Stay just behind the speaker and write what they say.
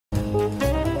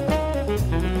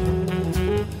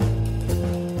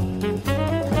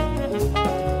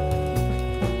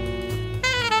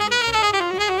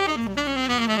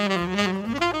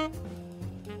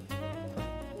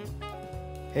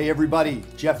everybody,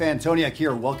 Jeff Antoniuk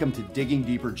here. Welcome to Digging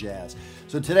Deeper Jazz.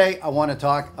 So today I want to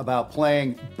talk about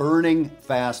playing burning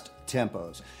fast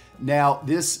tempos. Now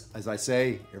this, as I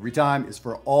say every time, is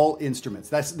for all instruments.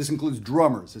 This includes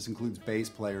drummers, this includes bass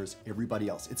players, everybody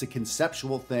else. It's a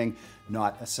conceptual thing,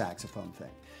 not a saxophone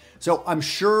thing. So I'm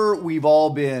sure we've all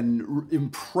been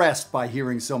impressed by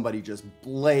hearing somebody just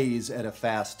blaze at a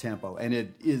fast tempo, and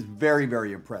it is very,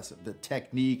 very impressive. The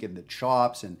technique and the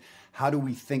chops and how do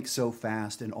we think so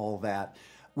fast and all that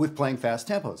with playing fast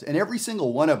tempos. And every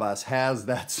single one of us has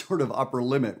that sort of upper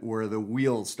limit where the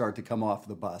wheels start to come off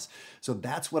the bus. So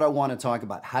that's what I want to talk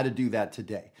about, how to do that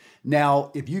today.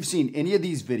 Now, if you've seen any of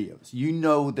these videos, you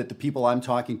know that the people I'm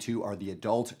talking to are the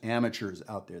adult amateurs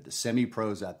out there, the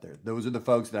semi-pros out there. Those are the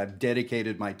folks that I've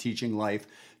dedicated my teaching life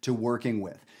to working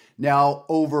with. Now,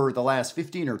 over the last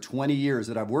 15 or 20 years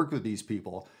that I've worked with these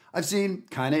people, I've seen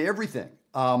kind of everything.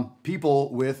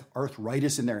 People with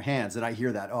arthritis in their hands, and I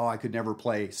hear that, oh, I could never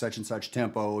play such and such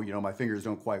tempo, my fingers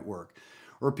don't quite work.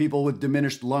 Or people with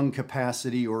diminished lung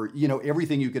capacity, or,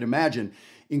 everything you could imagine,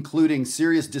 including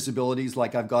serious disabilities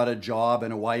like I've got a job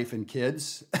and a wife and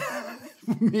kids,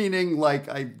 meaning like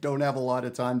I don't have a lot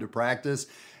of time to practice,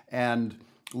 and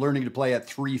learning to play at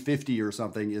 350 or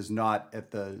something is not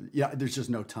there's just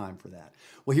no time for that.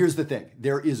 Well, here's the thing.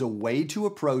 There is a way to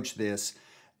approach this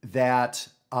that,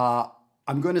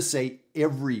 I'm going to say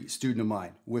every student of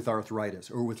mine with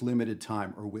arthritis or with limited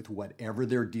time or with whatever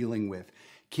they're dealing with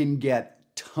can get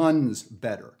tons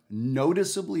better,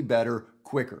 noticeably better,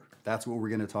 quicker. That's what we're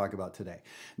going to talk about today.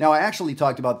 Now, I actually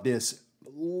talked about this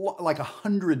like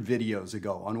 100 videos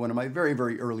ago on one of my very,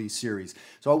 very early series.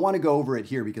 So I want to go over it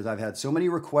here because I've had so many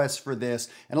requests for this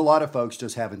and a lot of folks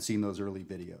just haven't seen those early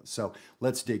videos. So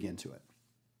let's dig into it.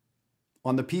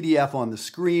 On the PDF on the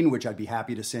screen, which I'd be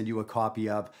happy to send you a copy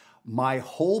of, my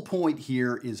whole point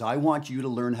here is I want you to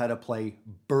learn how to play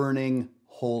burning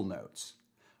whole notes.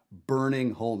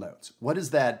 Burning whole notes. What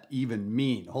does that even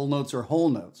mean? Whole notes are whole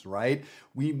notes, right?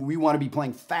 We want to be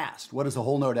playing fast. What does a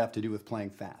whole note have to do with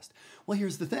playing fast? Well,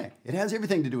 here's the thing. It has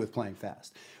everything to do with playing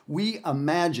fast. We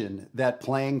imagine that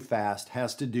playing fast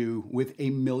has to do with a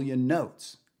million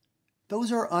notes.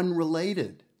 Those are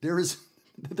unrelated.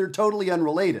 They're totally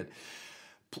unrelated.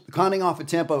 Counting off a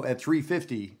tempo at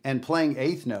 350 and playing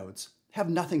eighth notes have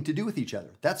nothing to do with each other.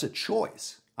 That's a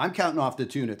choice. I'm counting off the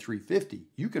tune at 350.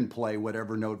 You can play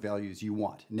whatever note values you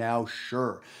want. Now,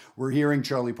 sure, we're hearing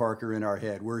Charlie Parker in our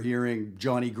head. We're hearing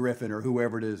Johnny Griffin or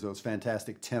whoever it is, those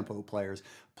fantastic tempo players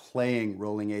playing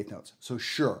rolling eighth notes. So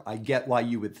sure, I get why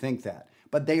you would think that,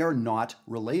 but they are not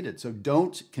related. So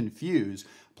don't confuse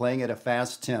playing at a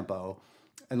fast tempo.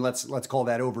 And let's call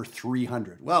that over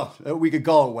 300. Well, we could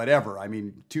call it whatever. I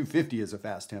mean, 250 is a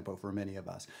fast tempo for many of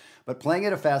us. But playing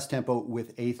at a fast tempo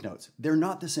with eighth notes, they're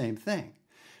not the same thing.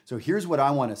 So here's what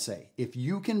I want to say. If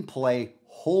you can play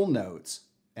whole notes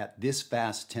at this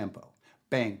fast tempo,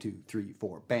 bang, 2, 3,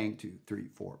 4, bang, 2, 3,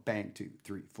 4, bang, 2,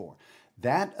 3, 4,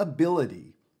 that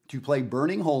ability to play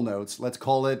burning whole notes, let's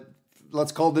call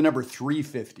the number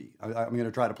 350. I'm going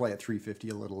to try to play at 350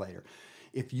 a little later.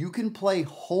 If you can play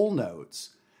whole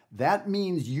notes, that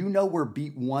means you know where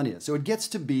beat one is. So it gets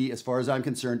to be, as far as I'm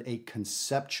concerned, a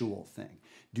conceptual thing.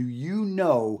 Do you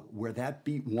know where that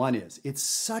beat one is? It's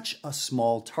such a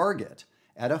small target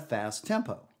at a fast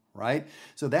tempo, right?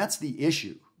 So that's the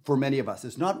issue for many of us.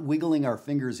 It's not wiggling our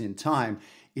fingers in time.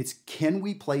 It's can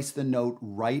we place the note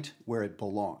right where it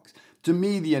belongs? To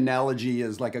me, the analogy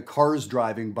is like a car's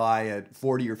driving by at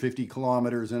 40 or 50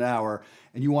 kilometers an hour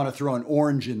and you want to throw an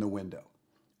orange in the window.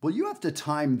 Well, you have to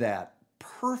time that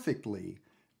perfectly,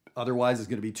 otherwise it's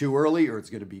going to be too early or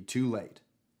it's going to be too late.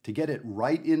 To get it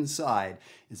right inside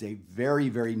is a very,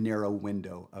 very narrow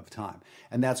window of time.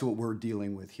 And that's what we're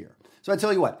dealing with here. So I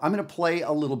tell you what, I'm going to play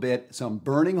a little bit, some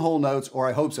burning whole notes, or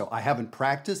I hope so. I haven't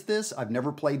practiced this. I've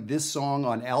never played this song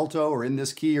on alto or in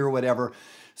this key or whatever.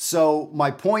 So my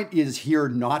point is here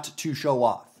not to show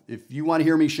off. If you want to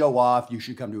hear me show off, you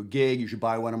should come to a gig, you should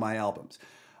buy one of my albums.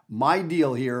 My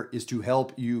deal here is to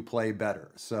help you play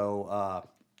better. So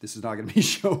this is not going to be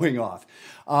showing off.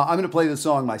 I'm going to play the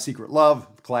song My Secret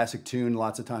Love, classic tune,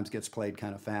 lots of times gets played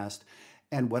kind of fast.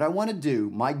 And what I want to do,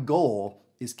 my goal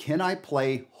is can I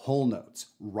play whole notes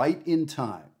right in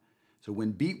time? So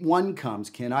when beat one comes,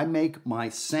 can I make my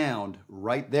sound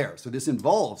right there? So this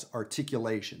involves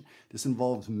articulation. This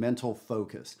involves mental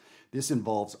focus. This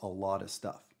involves a lot of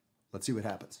stuff. Let's see what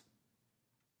happens.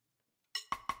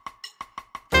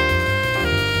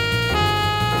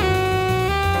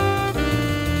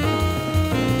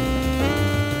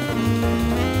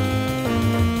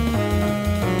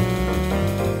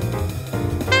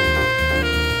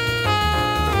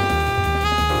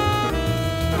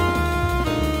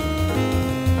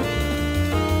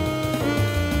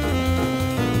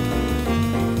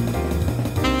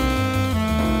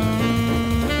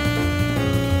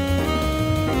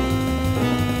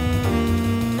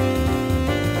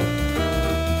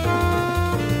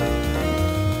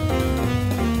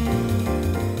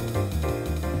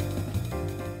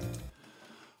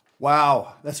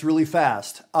 Wow, that's really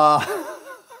fast.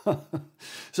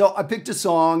 So I picked a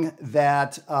song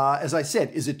that, as I said,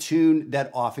 is a tune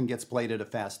that often gets played at a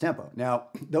fast tempo. Now,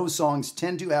 those songs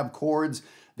tend to have chords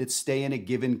that stay in a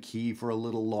given key for a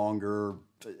little longer.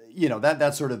 You know,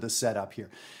 that's sort of the setup here.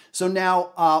 So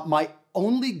now my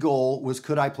only goal was,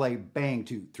 could I play bang,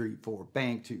 2, 3, 4,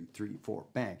 bang, 2, 3, 4,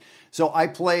 bang. So I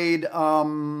played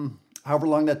however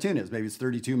long that tune is, maybe it's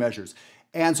 32 measures.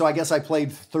 And so I guess I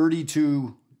played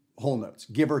 32 whole notes,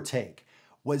 give or take.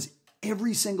 Was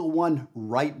every single one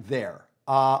right there?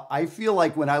 I feel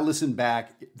like when I listen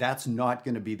back, that's not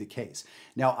going to be the case.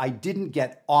 Now, I didn't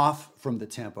get off from the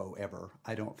tempo ever,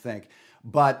 I don't think,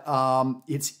 but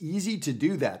it's easy to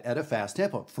do that at a fast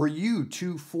tempo. For you,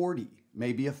 240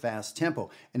 may be a fast tempo,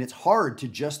 and it's hard to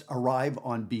just arrive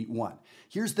on beat 1.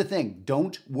 Here's the thing,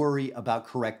 don't worry about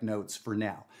correct notes for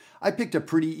now. I picked a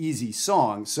pretty easy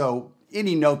song, so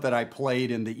any note that I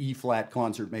played in the E-flat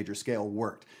concert major scale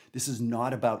worked. This is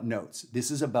not about notes.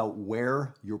 This is about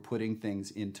where you're putting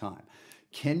things in time.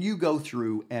 Can you go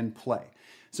through and play?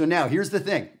 So now here's the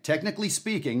thing. Technically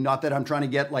speaking, not that I'm trying to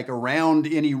get like around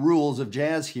any rules of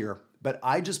jazz here, but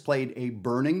I just played a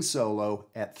burning solo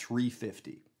at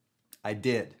 350. I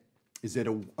did. Is it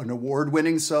an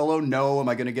award-winning solo? No. Am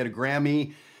I going to get a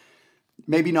Grammy?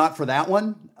 Maybe not for that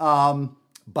one.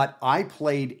 But I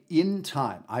played in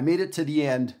time. I made it to the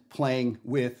end playing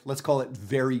with, let's call it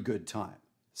very good time.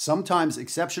 Sometimes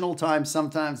exceptional time,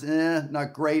 sometimes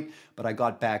not great, but I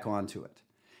got back onto it.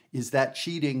 Is that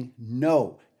cheating?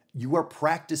 No. You are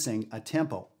practicing a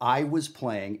tempo. I was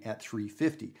playing at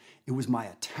 350. It was my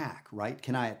attack, right?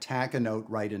 Can I attack a note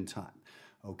right in time?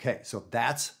 Okay, so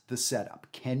that's the setup.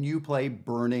 Can you play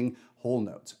burning whole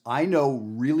notes? I know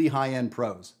really high-end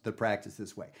pros that practice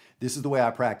this way. This is the way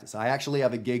I practice. I actually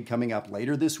have a gig coming up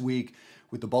later this week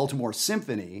with the Baltimore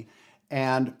Symphony,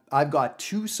 and I've got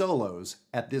 2 solos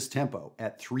at this tempo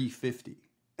at 350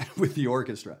 with the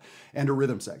orchestra and a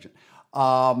rhythm section.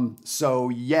 So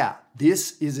yeah,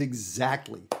 this is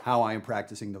exactly how I am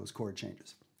practicing those chord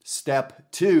changes.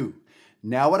 Step 2.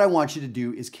 Now what I want you to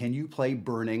do is, can you play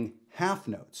burning half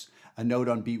notes? A note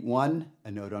on beat 1,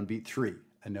 a note on beat 3,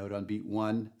 a note on beat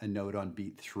 1, a note on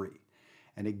beat 3.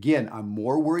 And again, I'm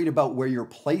more worried about where you're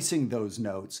placing those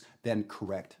notes than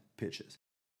correct pitches.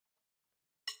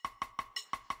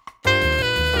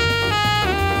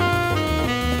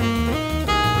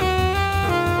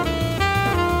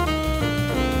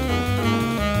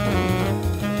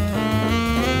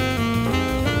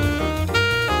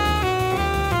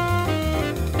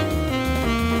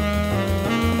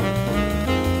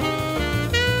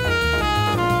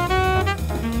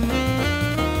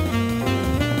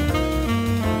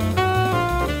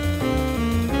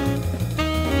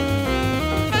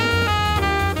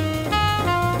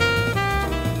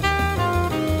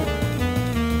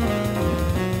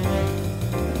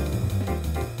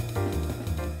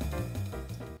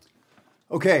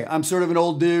 Okay, I'm sort of an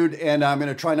old dude, and I'm going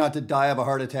to try not to die of a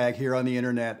heart attack here on the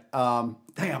internet. Damn,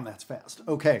 that's fast.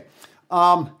 Okay,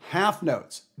 half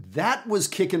notes. That was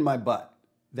kicking my butt.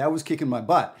 There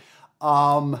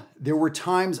were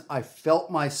times I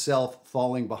felt myself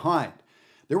falling behind.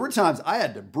 There were times I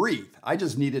had to breathe. I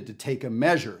just needed to take a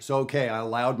measure. So, okay, I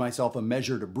allowed myself a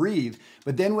measure to breathe.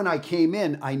 But then when I came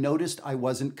in, I noticed I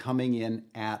wasn't coming in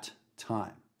at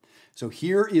time. So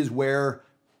here is where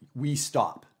we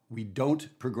stop. We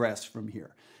don't progress from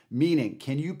here. Meaning,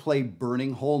 can you play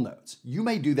burning whole notes? You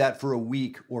may do that for a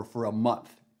week or for a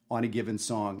month on a given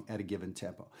song at a given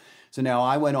tempo. So now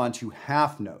I went on to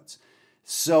half notes.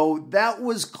 So that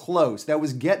was close. That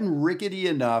was getting rickety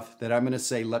enough that I'm going to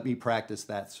say, let me practice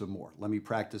that some more. Let me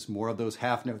practice more of those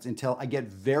half notes until I get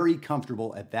very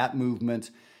comfortable at that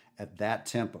movement, at that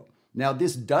tempo. Now,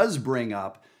 this does bring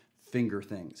up finger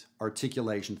things,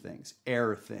 articulation things,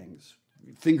 air things,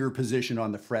 finger position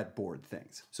on the fretboard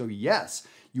things. So yes,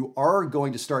 you are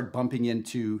going to start bumping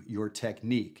into your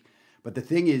technique. But the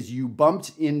thing is, you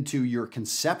bumped into your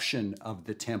conception of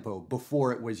the tempo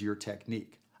before it was your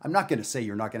technique. I'm not going to say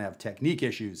you're not going to have technique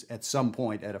issues at some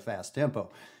point at a fast tempo,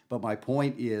 but my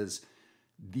point is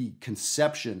the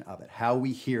conception of it, how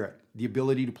we hear it, the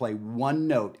ability to play one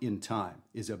note in time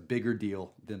is a bigger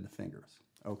deal than the fingers.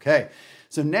 Okay,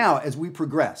 so now as we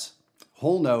progress,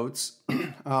 whole notes,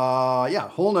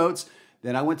 whole notes.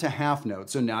 Then I went to half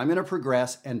notes. So now I'm going to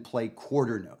progress and play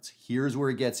quarter notes. Here's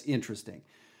where it gets interesting.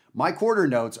 My quarter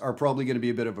notes are probably going to be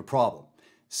a bit of a problem.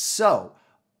 So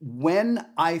when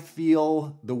I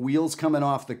feel the wheels coming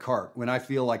off the cart, when I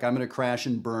feel like I'm going to crash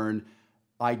and burn,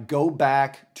 I go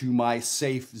back to my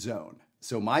safe zone.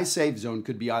 So my safe zone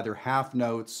could be either half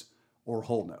notes or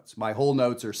whole notes. My whole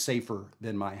notes are safer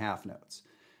than my half notes.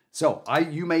 So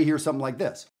you may hear something like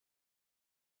this.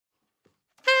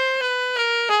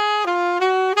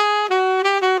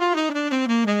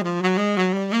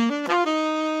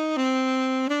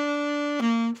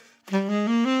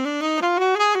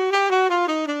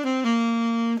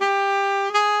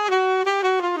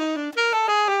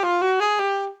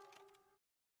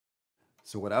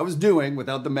 So what I was doing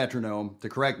without the metronome to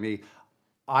correct me,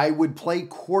 I would play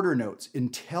quarter notes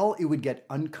until it would get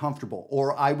uncomfortable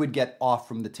or I would get off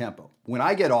from the tempo. When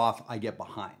I get off, I get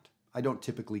behind. I don't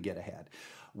typically get ahead.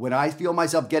 When I feel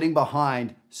myself getting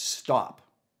behind, stop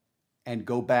and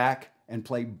go back and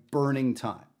play burning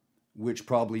time, which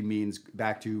probably means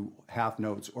back to half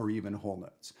notes or even whole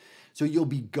notes. So you'll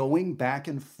be going back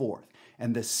and forth.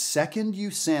 And the second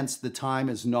you sense the time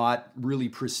is not really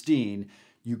pristine,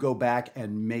 you go back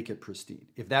and make it pristine.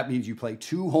 If that means you play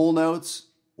 2 whole notes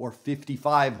or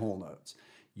 55 whole notes,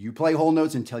 you play whole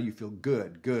notes until you feel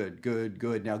good, good, good,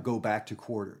 good. Now go back to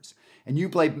quarters. And you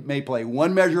may play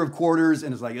 1 measure of quarters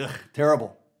and it's like, ugh,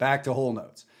 terrible, back to whole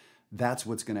notes. That's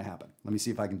what's gonna happen. Let me see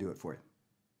if I can do it for you.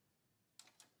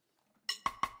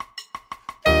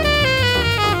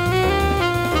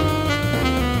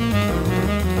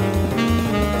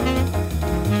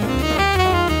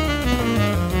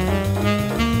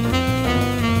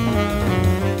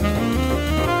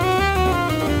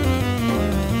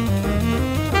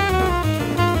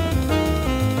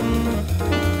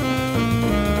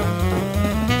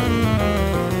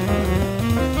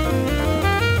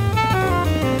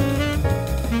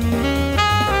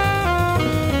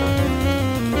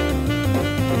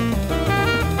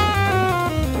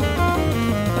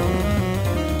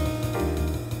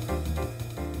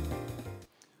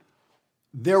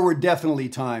 There were definitely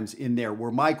times in there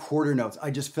where my quarter notes, I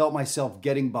just felt myself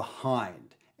getting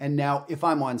behind. And now if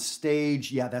I'm on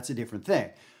stage, yeah, that's a different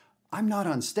thing. I'm not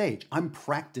on stage. I'm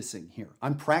practicing here.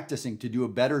 I'm practicing to do a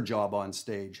better job on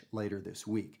stage later this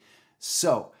week.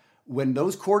 So when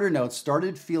those quarter notes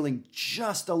started feeling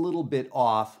just a little bit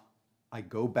off, I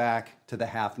go back to the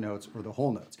half notes or the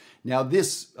whole notes. Now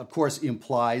this, of course,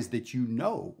 implies that you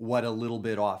know what a little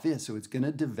bit off is. So it's going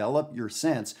to develop your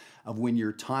sense of when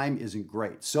your time isn't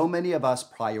great. So many of us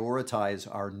prioritize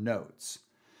our notes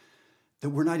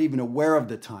that we're not even aware of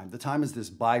the time. The time is this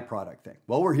byproduct thing.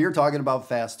 Well, we're here talking about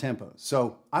fast tempos.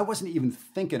 So I wasn't even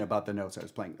thinking about the notes I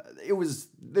was playing.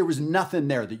 There was nothing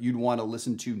there that you'd want to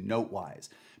listen to note-wise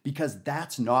because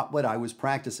that's not what I was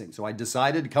practicing. So I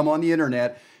decided to come on the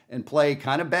internet and play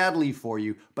kind of badly for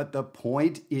you. But the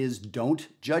point is, don't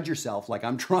judge yourself like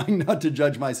I'm trying not to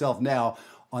judge myself now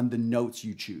on the notes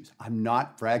you choose. I'm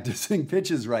not practicing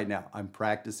pitches right now. I'm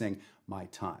practicing my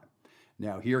time.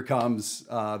 Now here comes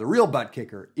the real butt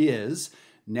kicker is,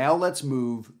 now let's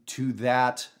move to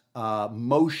that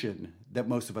motion that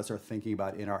most of us are thinking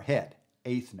about in our head,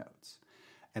 eighth notes.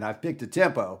 And I've picked a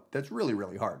tempo that's really,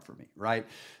 really hard for me, right?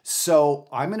 So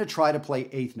I'm gonna try to play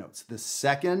eighth notes. The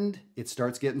second it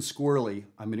starts getting squirrely,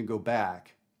 I'm gonna go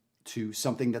back to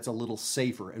something that's a little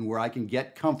safer and where I can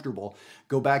get comfortable,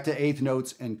 go back to eighth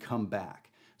notes and come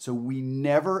back. So we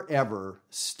never, ever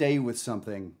stay with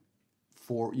something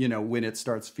for, when it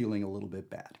starts feeling a little bit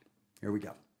bad. Here we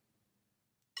go.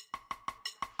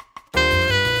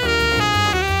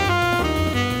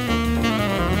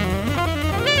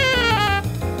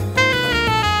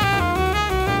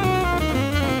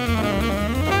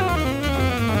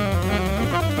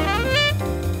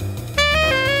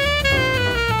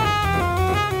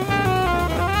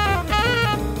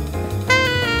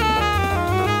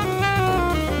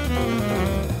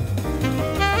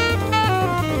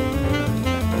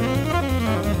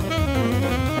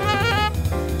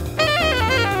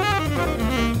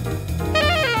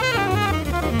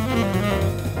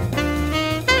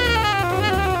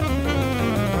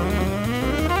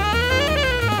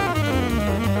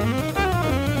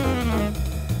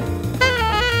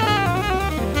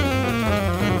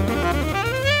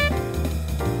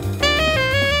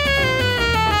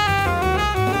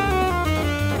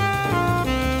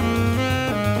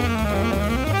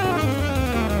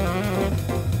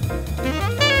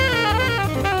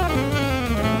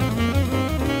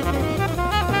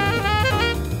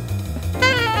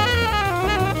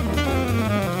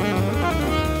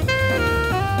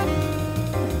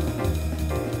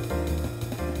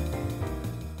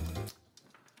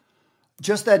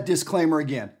 Just that disclaimer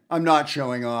again, I'm not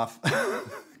showing off.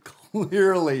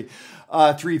 Clearly,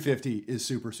 350 is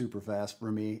super, super fast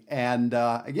for me. And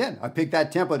again, I picked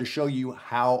that tempo to show you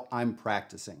how I'm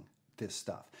practicing this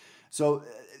stuff. So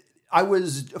I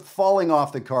was falling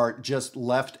off the cart just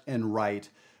left and right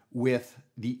with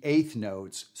the eighth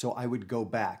notes, so I would go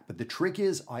back. But the trick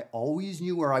is I always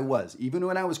knew where I was. Even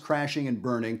when I was crashing and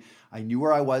burning, I knew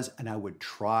where I was and I would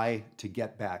try to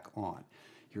get back on.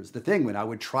 Here's the thing, when I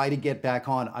would try to get back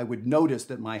on, I would notice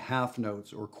that my half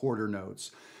notes or quarter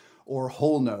notes or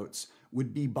whole notes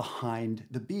would be behind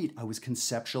the beat. I was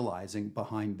conceptualizing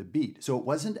behind the beat. So it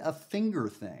wasn't a finger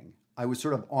thing. I was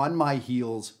sort of on my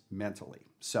heels mentally.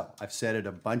 So I've said it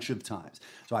a bunch of times.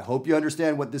 So I hope you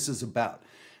understand what this is about.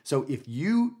 So if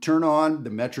you turn on the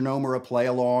metronome or a play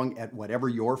along at whatever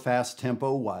your fast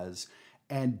tempo was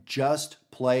and just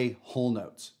play whole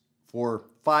notes for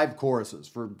 5 choruses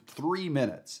for 3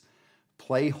 minutes,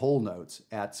 play whole notes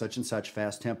at such and such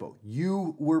fast tempo,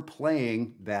 you were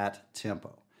playing that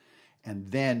tempo.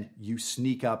 And then you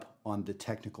sneak up on the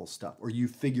technical stuff or you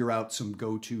figure out some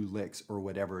go-to licks or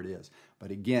whatever it is.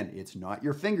 But again, it's not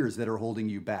your fingers that are holding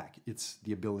you back. It's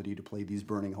the ability to play these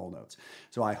burning whole notes.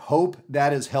 So I hope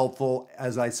that is helpful.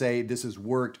 As I say, this has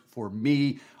worked for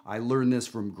me. I learned this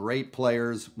from great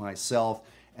players myself,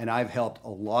 and I've helped a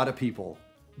lot of people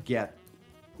get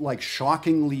like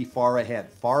shockingly far ahead,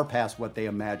 far past what they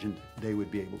imagined they would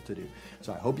be able to do.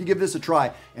 So I hope you give this a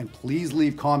try, and please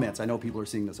leave comments. I know people are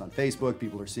seeing this on Facebook,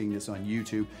 people are seeing this on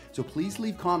YouTube, so please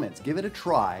leave comments, give it a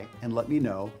try, and let me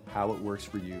know how it works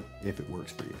for you, if it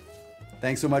works for you.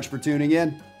 Thanks so much for tuning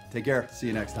in. Take care. See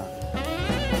you next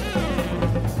time.